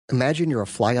Imagine you're a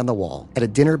fly on the wall at a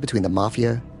dinner between the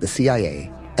mafia, the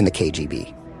CIA, and the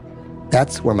KGB.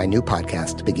 That's where my new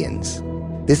podcast begins.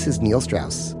 This is Neil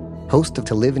Strauss, host of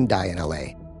To Live and Die in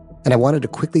LA, and I wanted to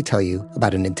quickly tell you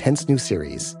about an intense new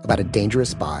series about a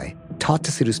dangerous spy taught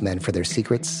to seduce men for their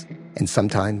secrets and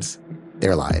sometimes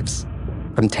their lives.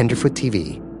 From Tenderfoot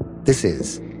TV, this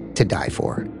is To Die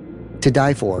For. To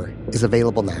Die For is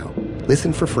available now.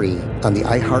 Listen for free on the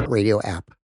iHeartRadio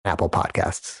app, Apple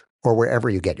Podcasts, or wherever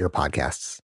you get your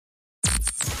podcasts.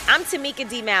 I'm Tamika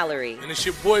D. Mallory. And it's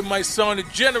your boy, my son, the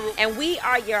General. And we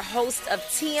are your hosts of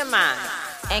TMI.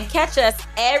 And catch us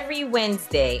every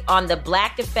Wednesday on the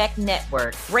Black Effect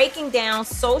Network, breaking down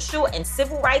social and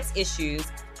civil rights issues,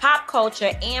 pop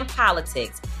culture, and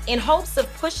politics in hopes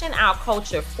of pushing our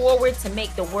culture forward to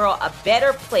make the world a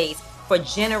better place for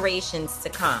generations to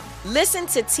come. Listen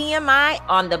to TMI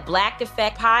on the Black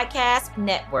Effect Podcast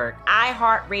Network,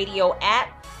 iHeartRadio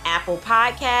app, Apple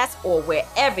Podcasts, or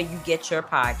wherever you get your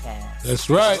podcasts. That's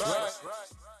right.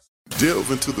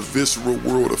 Delve into the visceral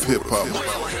world of hip-hop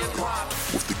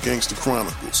with the Gangster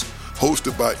Chronicles,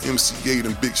 hosted by MC8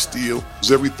 and Big Steel.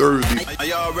 Every Thursday, a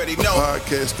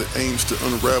podcast that aims to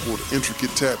unravel the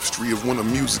intricate tapestry of one of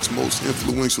music's most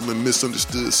influential and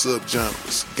misunderstood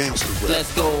subgenres, gangster rap.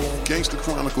 Let's go. Gangster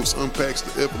Chronicles unpacks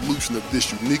the evolution of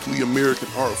this uniquely American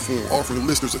art form, offering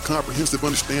listeners a comprehensive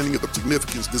understanding of the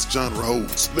significance this genre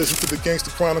holds. Listen to the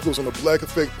Gangster Chronicles on the Black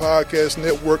Effect Podcast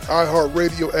Network,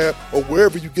 iHeartRadio app, or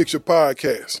wherever you get your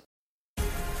podcasts.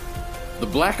 The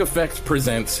Black Effect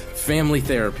presents Family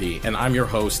Therapy, and I'm your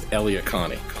host, Elliot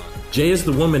Connie. Jay is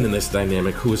the woman in this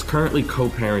dynamic who is currently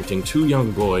co-parenting two young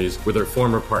boys with her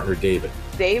former partner, David.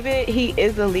 David, he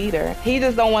is a leader. He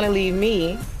just don't want to leave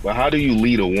me. But how do you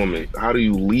lead a woman? How do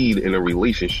you lead in a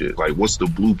relationship? Like, what's the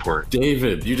blueprint?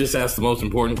 David, you just asked the most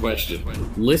important question.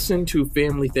 Listen to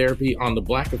Family Therapy on the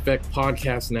Black Effect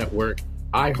Podcast Network,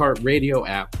 iHeartRadio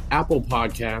app, Apple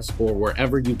Podcasts, or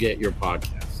wherever you get your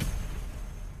podcasts.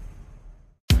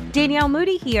 Danielle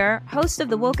Moody here, host of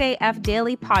the Woke AF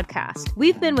Daily podcast.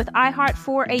 We've been with iHeart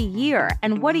for a year,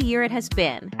 and what a year it has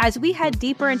been. As we head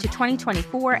deeper into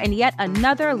 2024 and yet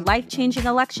another life-changing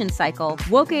election cycle,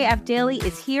 Woke AF Daily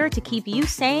is here to keep you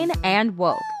sane and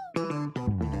woke.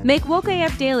 Make Woke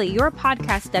AF Daily your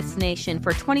podcast destination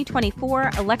for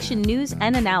 2024 election news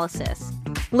and analysis.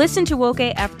 Listen to Woke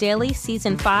AF Daily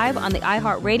Season 5 on the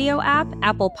iHeartRadio app,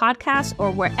 Apple Podcasts, or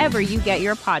wherever you get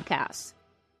your podcasts.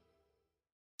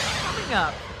 Coming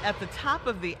up at the top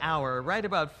of the hour, right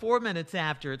about 4 minutes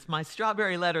after, it's my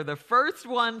Strawberry Letter, the first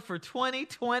one for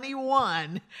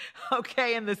 2021.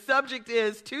 Okay, and the subject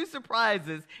is 2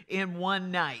 surprises in one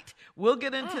night. We'll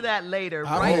get into that later.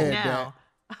 I've had now.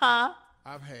 that. Huh?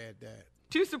 I've had that.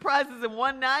 2 surprises in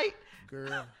one night?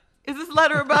 Girl. Is this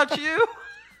letter about you?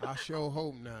 I sure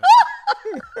hope not.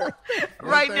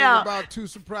 Right thing now. about 2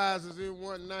 surprises in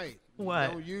one night.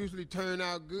 What? Don't usually turn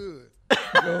out good.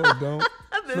 No, it don't.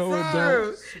 This No, is it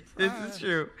true. don't. This is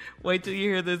true. Wait till you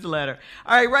hear this letter.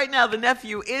 All right, right now the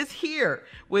nephew is here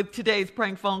with today's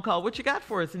prank phone call. What you got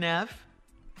for us, Neff?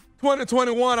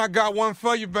 2021, I got one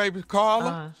for you, baby.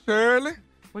 Carla, Shirley.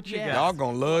 What you Y'all got?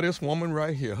 gonna love this woman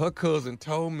right here. Her cousin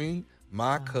told me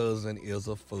my cousin is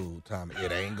a fool, Tommy.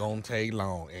 It ain't gonna take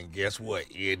long. And guess what?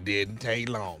 It didn't take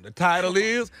long. The title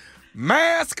is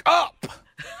Mask Up.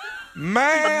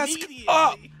 Mask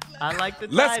Up. I like the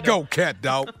title. Let's go, cat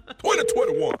dog.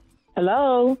 2021.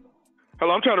 Hello.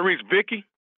 Hello, I'm trying to reach Vicky.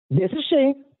 This is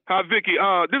she. Hi, Vicky.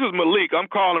 This is Malik. I'm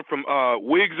calling from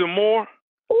Wiggs and More.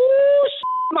 Ooh,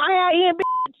 my hair in,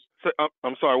 bitch.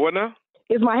 I'm sorry. What now?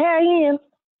 Is my hair in?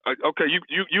 Okay,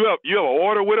 you have an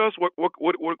order with us.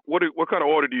 What kind of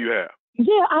order do you have?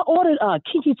 Yeah, I ordered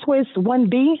Kiki Twist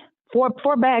 1B,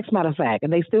 four bags, matter of fact,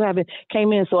 and they still haven't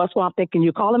came in. So that's what I'm thinking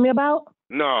you're calling me about.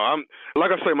 No, I'm like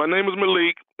I say. My name is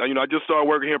Malik. I just started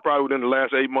working here probably within the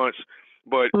last 8 months.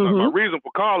 But my reason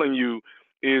for calling you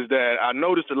is that I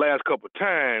noticed the last couple of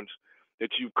times that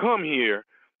you've come here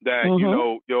that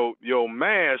your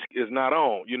mask is not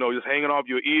on. Just hanging off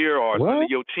your ear or under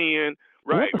your chin,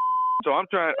 right? So I'm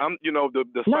trying.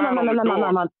 The sign on the door.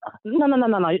 No.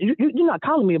 You're not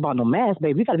calling me about no mask,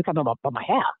 baby. You got to be talking about my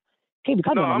hair. Can't be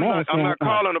talking about my mask. I'm not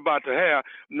calling about the hair.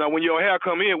 Now, when your hair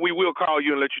come in, we will call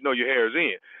you and let you know your hair is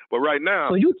in. But right now,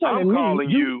 so I'm calling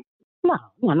you. No.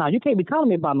 You can't be calling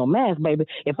me about no mask, baby.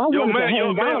 If I your wanted to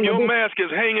hang down, your mask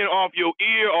is hanging off your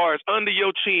ear or it's under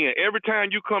your chin every time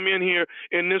you come in here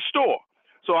in this store.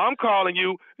 So I'm calling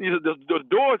you. The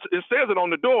door, it says it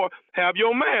on the door, have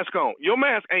your mask on. Your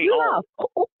mask ain't on.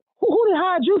 Who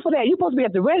hired you for that? You're supposed to be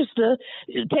at the register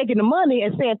taking the money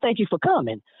and saying thank you for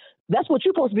coming. That's what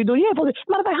you're supposed to be doing. Matter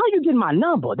of fact, how you getting my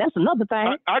number? That's another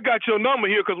thing. I got your number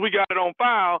here because we got it on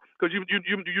file because you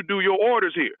do your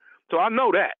orders here. So I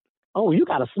know that. Oh, you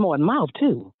got a smart mouth,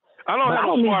 too. I don't have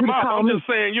a smart mouth. I'm just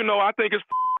saying, I think it's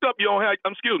up. You don't have,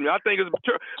 excuse me, I think it's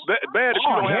bad that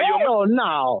you don't have your mouth.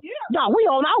 No. No, we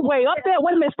on our way up there.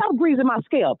 Wait a minute, stop greasing my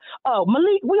scalp.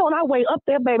 Malik, we on our way up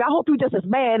there, baby. I hope you just as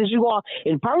bad as you are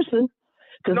in person.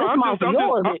 Because this mouth of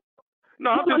yours.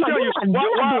 I'm just telling you,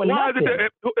 why is it that,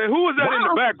 who is that in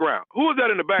the background? Who is that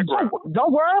in the background?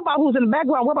 Don't worry about who's in the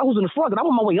background. Worry about who's in the front, because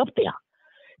I'm on my way up there.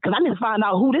 Because I need to find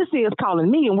out who this is calling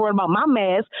me and worry about my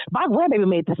mask. My grandbaby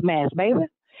made this mask, baby.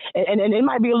 And it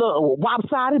might be a little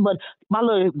lopsided, but my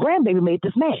little grandbaby made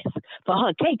this mask for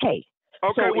her KK. Okay,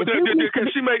 so can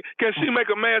she make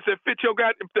a mask that fit your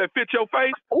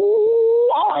face?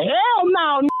 Ooh, oh hell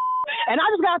no! And I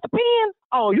just got the pen.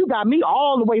 Oh, you got me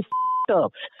all the way up.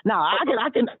 Now I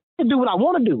can do what I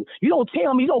want to do. You don't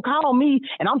tell me, you don't call me,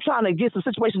 and I'm trying to get some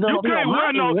situations done. You can't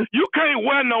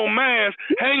wear no mask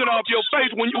hanging off your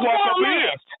face when you walk up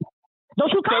here.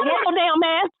 Don't you call me no damn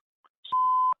mask?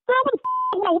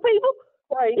 People.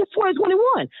 Right. It's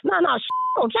 2021. No,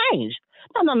 don't change.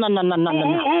 No.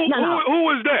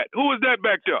 Who is that? Who is that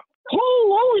back there?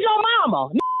 Who's your mama?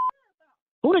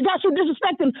 Who got you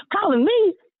disrespecting calling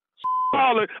me?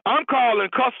 I'm calling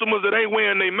customers that ain't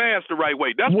wearing their mask the right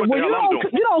way. That's what the hell I'm doing.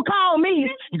 You don't call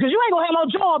me because you ain't gonna have no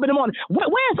job in the morning.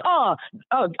 Where's Von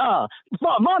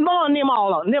them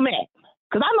all them at?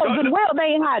 Because I know good well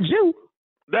they ain't hired you.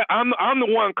 I'm the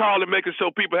one calling, making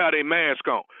sure people have their mask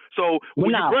on. So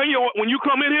when you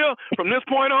come in here from this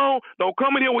point on, don't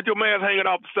come in here with your mask hanging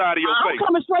off the side of your face.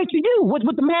 I'm coming straight to you with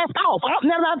the mask off. I'm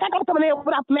coming in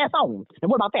without the mask on.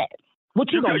 And what about that? What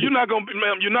you gonna do? You're not gonna be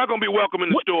welcome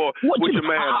in the store with your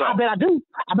mask on. I bet I do.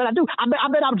 I bet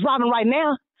I'm driving right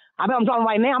now. I bet I'm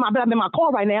in my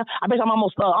car right now. I bet I'm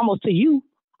almost to you.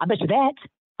 I bet you that.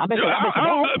 I bet you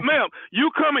that. Ma'am,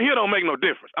 you coming here don't make no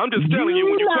difference. I'm just telling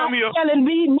you when you come here. You're not telling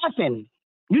me nothing.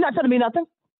 You're not telling me nothing.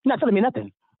 You're not telling me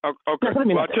nothing. Okay.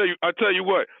 Well, I'll tell you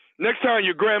what. Next time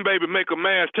your grandbaby make a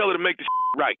mask, tell her to make the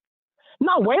right.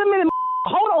 No, wait a minute.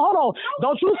 Hold on.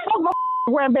 Don't you fuck my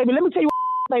grandbaby. Let me tell you.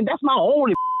 That's my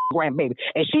only grandbaby.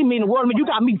 And she mean the world to me. You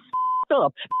got me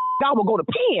up. I will go to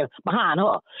pen behind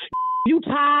her. You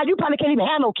tired. You probably can't even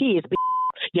have no kids.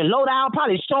 You low down,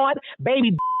 probably short,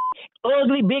 baby,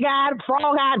 ugly, big-eyed,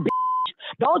 frog-eyed.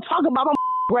 Don't talk about my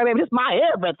grandbaby. This is my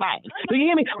everything. Do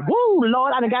you hear me? Woo,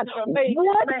 Lord, I done got what?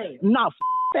 No,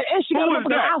 that. And she got a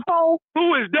iPhone.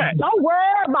 Who is that? Don't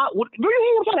worry about. Do you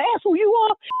hear him trying to ask who you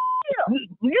are?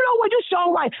 You know what? You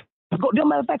show right. Go,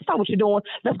 matter of fact, stop what you're doing.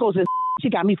 Let's go to this. She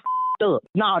got me up.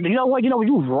 No, you know what?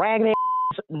 You ragged ass.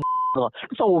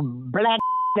 So black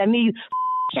that needs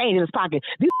change in his pocket.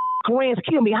 These Koreans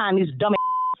kill me behind these dumb ass.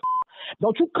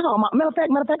 Don't you come? Matter of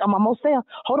fact, I'm almost there.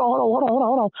 Hold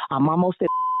on. I'm almost there.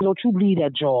 Don't you leave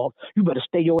that job. You better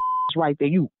stay your ass right there.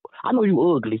 I know you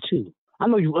ugly too. I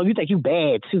know you think you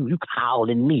bad too. You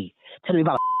calling me. Tell me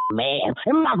about man.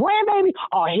 And my grandbaby?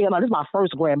 Oh, hell no, this is my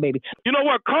first grandbaby. You know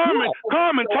what? Carmen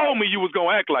told me you was going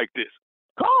to act like this.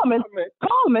 Carmen? Ain't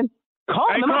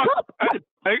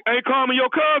Carmen your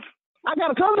cousin? I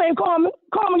got a cousin named Carmen.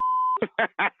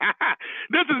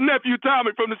 This is Nephew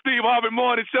Tommy from the Steve Harvey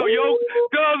Morning Show. Yo,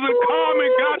 cousin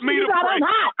Carmen got me to pray.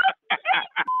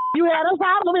 You had us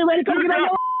hot. Let me ready to come get your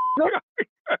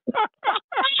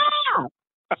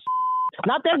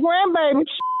Not that grandbaby.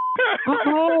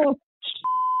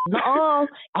 No,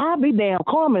 I'll be damn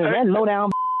Carmen. That low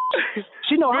down.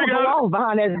 She know I'm going off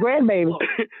behind that grandbaby.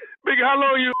 Big, how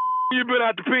long you been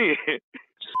out the pen?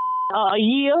 A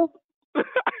year.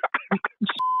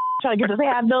 Trying to get this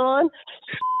hair done.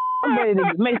 I'm ready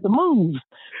to make the move.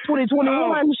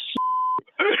 2021.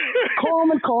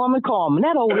 Carmen.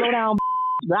 That old low down.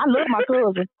 I love my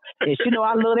cousin, and she know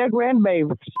I love that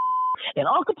grandbaby. And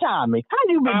Uncle Tommy, how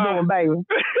you been doing, baby?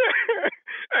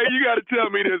 Hey, you got to tell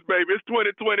me this, baby. It's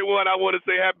 2021. I want to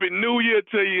say Happy New Year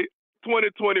to you.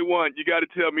 2021. You got to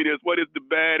tell me this. What is the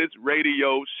baddest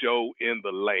radio show in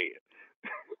the land?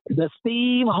 The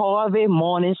Steve Harvey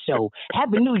Morning Show.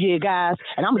 Happy New Year, guys.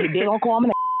 And I'm going to get dead on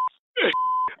Carmen.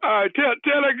 All right. Tell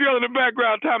that girl in the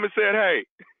background, Tommy said, hey.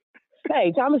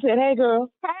 Hey, Tommy said, hey,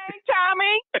 girl. Hey,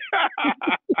 Tommy.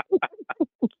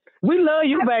 We love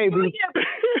you, baby.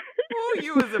 Oh,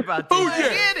 you was about to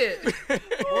get it.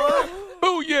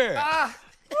 Oh, yeah.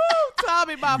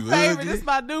 Tommy, my favorite. Ugly. This is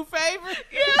my new favorite.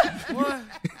 Yeah. What?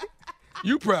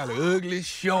 You probably ugly,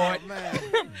 short, black.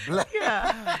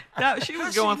 Yeah. No, she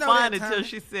was going fine until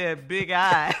she said big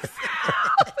eyes.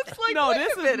 It's like, like, no, wait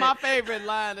this a is minute. my favorite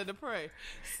line of the prayer.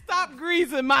 Stop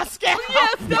greasing my scalp. Yeah,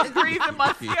 stop greasing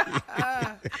my scalp.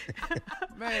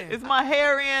 Man. Is my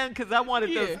hair in? Because I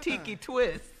wanted those tiki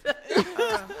twists.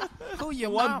 Who you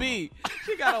 1B?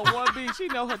 She got a 1B. She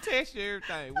know her texture,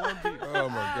 everything. 1B. Oh,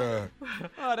 my God.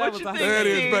 Oh, that What was you a think, There it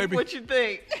is, Steve? baby. What you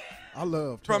think? I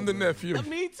love From the Turbo. nephew.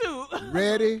 Me too.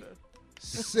 Ready,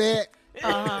 set,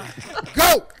 Uh-huh.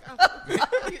 go.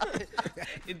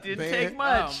 It didn't Man. take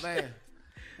much. Oh, man.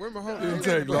 Where my home? Didn't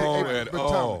take long at but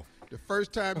all. Tommy, the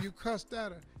first time you cussed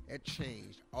at her, it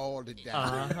changed all the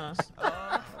dynamics.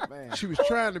 Man. She was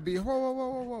trying to be,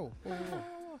 whoa.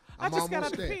 I I'm just got almost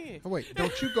out the there. pen. Oh, wait,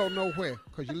 don't you go nowhere,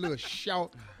 because you little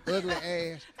short, ugly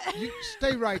ass. You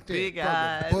stay right there. Big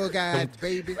eyes. Bug-eyed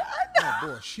baby. Oh,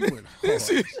 boy, she went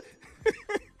hard.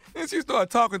 And she started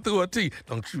talking through her teeth.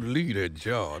 Don't you leave that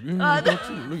job. Don't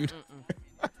you leave.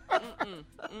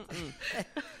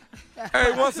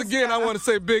 Hey, once again, I want to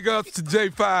say big ups to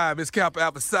J5. It's Kappa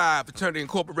Alpha Psi Fraternity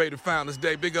Incorporated Founders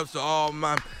Day. Big ups to all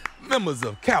my members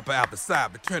of Kappa Alpha Psi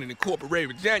Fraternity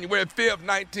Incorporated. January 5th,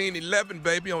 1911,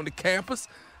 baby, on the campus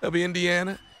of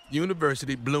Indiana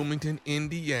University, Bloomington,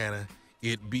 Indiana,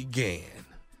 it began.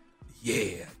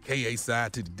 Yeah, KA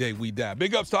side to the day we die.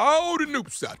 Big ups to all the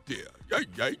noobs out there.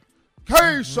 Yay.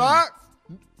 Hey, Sock.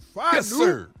 Fine, Yes, Noob.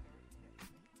 sir.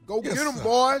 Go Yes, get them, sir.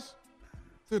 boys.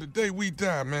 To the day we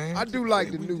die, man. I To do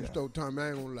like day the we noobs, die. though, Tommy. I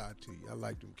ain't gonna lie to you. I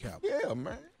like them Kappas. Yeah,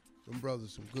 man. Them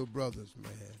brothers, some good brothers,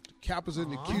 man. The Kappas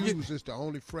and the Qs is the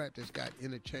only frat that's got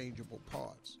interchangeable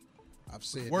parts. I've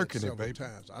said Working it, that several baby.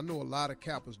 times. I know a lot of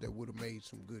Kappas that would have made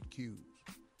some good Qs.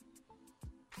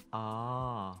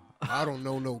 Ah. I don't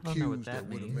know no I don't know what Qs that that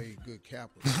would have means. made good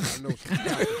Kappas. I know some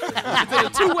Kappas. Is it a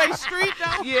two-way street,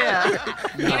 though? Yeah.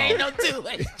 No. It ain't no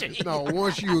two-way street. No,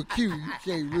 once you a Q, you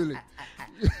can't really.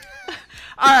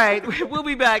 All right, we'll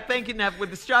be back. Thank you, Neff,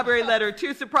 with the Strawberry Letter.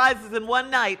 2 surprises in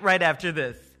one night right after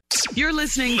this. You're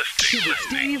listening to the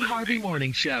Steve Harvey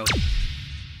Morning Show.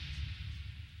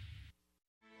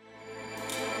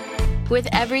 With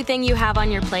everything you have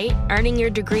on your plate, earning your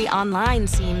degree online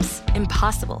seems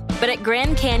impossible. But at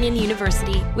Grand Canyon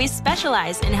University, we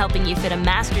specialize in helping you fit a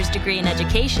master's degree in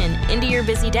education into your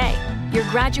busy day. Your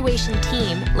graduation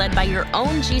team, led by your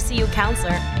own GCU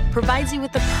counselor, provides you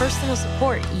with the personal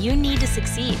support you need to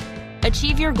succeed.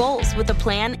 Achieve your goals with a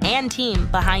plan and team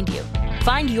behind you.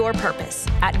 Find your purpose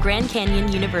at Grand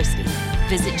Canyon University.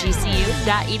 Visit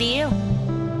gcu.edu.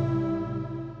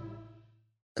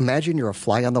 Imagine you're a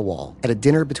fly on the wall at a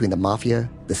dinner between the Mafia,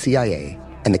 the CIA,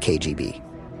 and the KGB.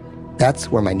 That's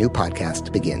where my new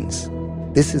podcast begins.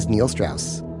 This is Neil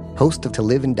Strauss, host of To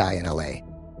Live and Die in LA,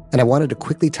 and I wanted to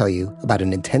quickly tell you about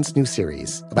an intense new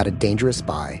series about a dangerous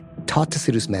spy taught to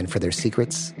seduce men for their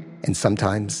secrets and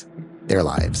sometimes their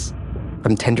lives.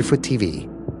 From Tenderfoot TV,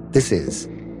 this is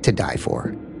To Die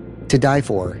For. To Die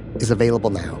For is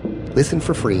available now. Listen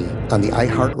for free on the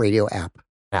iHeartRadio app,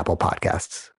 Apple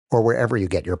Podcasts, or wherever you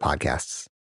get your podcasts.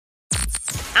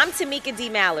 I'm Tamika D.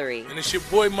 Mallory. And it's your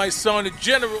boy, my son, the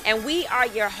General. And we are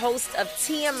your hosts of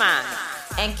TMI.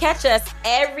 And catch us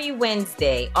every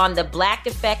Wednesday on the Black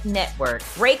Effect Network,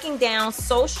 breaking down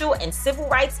social and civil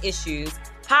rights issues,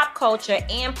 pop culture,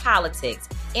 and politics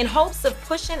in hopes of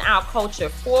pushing our culture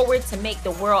forward to make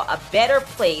the world a better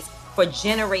place for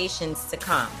generations to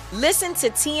come. Listen to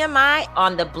TMI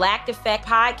on the Black Effect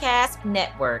Podcast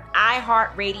Network,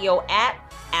 iHeartRadio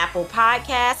app, Apple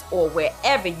Podcasts, or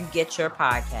wherever you get your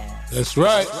podcasts. That's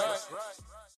right.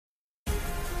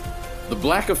 The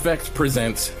Black Effect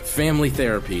presents Family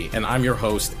Therapy, and I'm your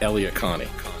host, Elliot Connie.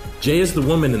 Jay is the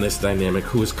woman in this dynamic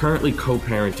who is currently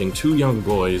co-parenting 2 young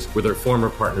boys with her former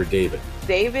partner, David.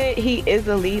 David, he is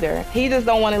a leader. He just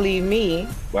don't want to leave me.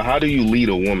 But how do you lead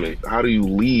a woman? How do you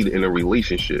lead in a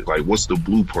relationship? Like, what's the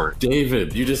blueprint?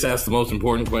 David, you just asked the most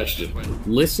important question.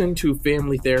 Listen to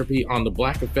Family Therapy on the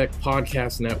Black Effect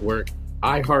Podcast Network,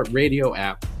 iHeartRadio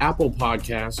app, Apple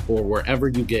Podcasts, or wherever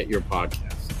you get your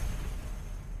podcasts.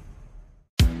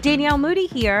 Danielle Moody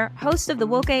here, host of the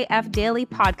Woke AF Daily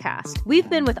podcast. We've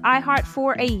been with iHeart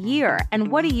for a year,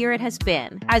 and what a year it has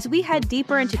been. As we head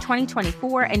deeper into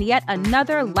 2024 and yet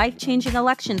another life-changing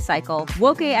election cycle,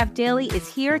 Woke AF Daily is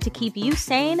here to keep you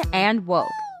sane and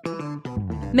woke.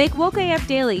 Make Woke AF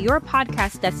Daily your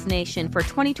podcast destination for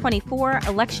 2024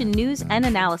 election news and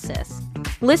analysis.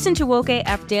 Listen to Woke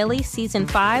AF Daily Season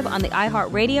 5 on the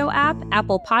iHeartRadio app,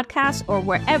 Apple Podcasts, or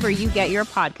wherever you get your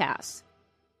podcasts.